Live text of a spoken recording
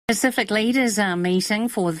Pacific leaders are meeting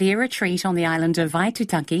for their retreat on the island of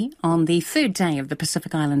Aitutaki on the third day of the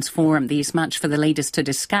Pacific Islands Forum. There's much for the leaders to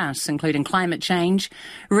discuss, including climate change,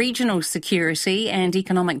 regional security and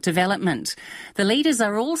economic development. The leaders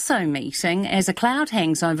are also meeting as a cloud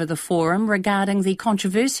hangs over the forum regarding the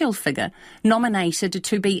controversial figure nominated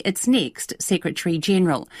to be its next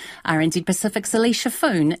Secretary-General. RNZ Pacific's Eleisha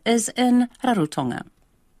Foon is in Rarotonga.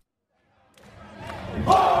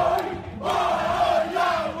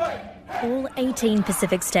 All 18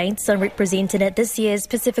 Pacific states are represented at this year's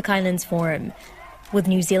Pacific Islands Forum, with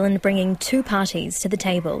New Zealand bringing two parties to the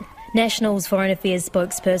table. National's Foreign Affairs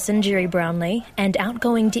spokesperson Jerry Brownlee and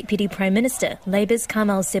outgoing Deputy Prime Minister, Labour's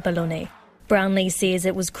Kamal Sepaloni. Brownlee says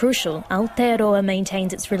it was crucial Aotearoa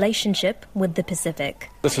maintains its relationship with the Pacific.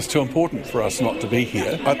 This is too important for us not to be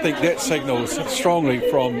here. I think that signals strongly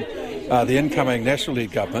from the incoming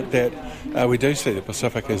National-led government that we do see the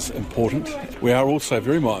Pacific as important. We are also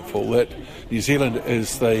very mindful that New Zealand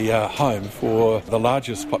is the home for the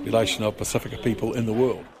largest population of Pacifica people in the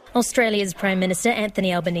world. Australia's Prime Minister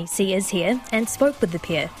Anthony Albanese is here and spoke with the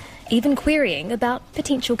pair, even querying about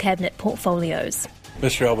potential cabinet portfolios.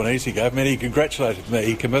 Mr Albanese gave me, he congratulated me,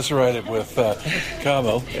 he commiserated with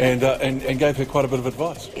Carmel and gave her quite a bit of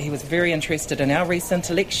advice. He was very interested in our recent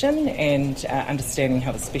election and understanding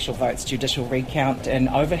how the special votes, judicial recount and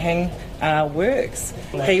overhang works.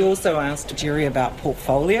 He also asked Jerry about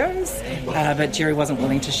portfolios, but Jerry wasn't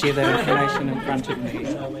willing to share that information in front of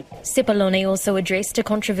me. Sepaloni also addressed a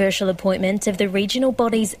controversial appointment of the regional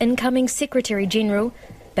body's incoming Secretary-General,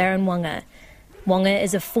 Baron Wanga. Wanga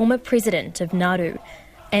is a former president of Nauru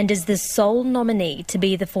and is the sole nominee to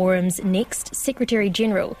be the forum's next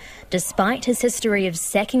Secretary-General, despite his history of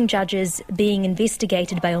sacking judges, being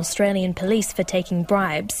investigated by Australian police for taking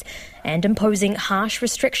bribes and imposing harsh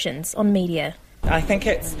restrictions on media. I think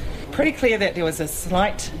it's pretty clear that there was a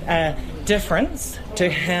slight difference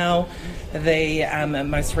to how the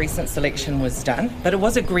most recent selection was done, but it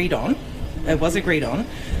was agreed on. It was agreed on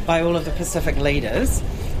by all of the Pacific leaders.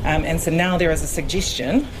 And so now there is a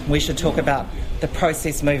suggestion we should talk about the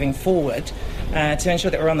process moving forward to ensure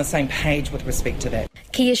that we're on the same page with respect to that.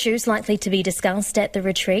 Key issues likely to be discussed at the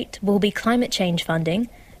retreat will be climate change funding,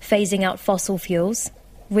 phasing out fossil fuels,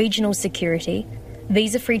 regional security,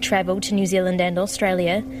 visa-free travel to New Zealand and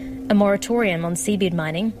Australia, a moratorium on seabed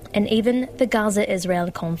mining, and even the Gaza-Israel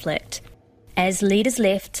conflict. As leaders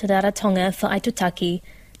left Rarotonga for Aitutaki,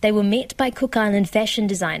 they were met by Cook Island fashion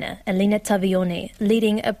designer Elena Tavioni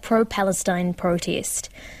leading a pro-Palestine protest.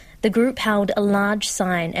 The group held a large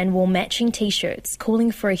sign and wore matching T-shirts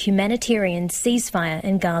calling for a humanitarian ceasefire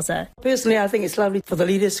in Gaza. Personally, I think it's lovely for the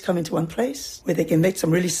leaders to come into one place where they can make some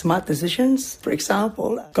really smart decisions. For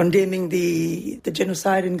example, condemning the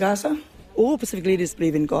genocide in Gaza. All Pacific leaders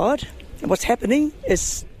believe in God, and what's happening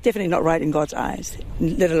is definitely not right in God's eyes,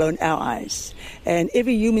 let alone our eyes. And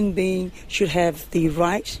every human being should have the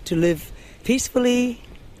right to live peacefully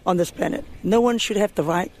on this planet. No one should have the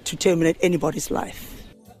right to terminate anybody's life.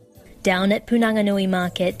 Down at Punanganui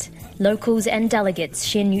Market, locals and delegates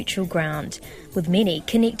share neutral ground, with many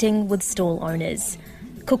connecting with stall owners.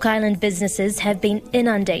 Cook Island businesses have been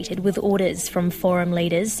inundated with orders from forum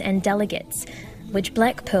leaders and delegates, which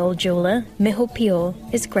Black Pearl jeweller Miho Pio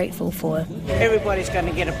is grateful for. Everybody's going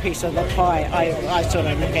to get a piece of the pie. I sort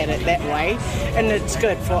of look at it that way, and it's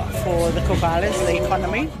good for the Cook Islands, the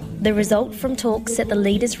economy. The result from talks at the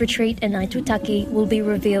leaders' retreat in Aitutaki will be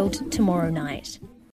revealed tomorrow night.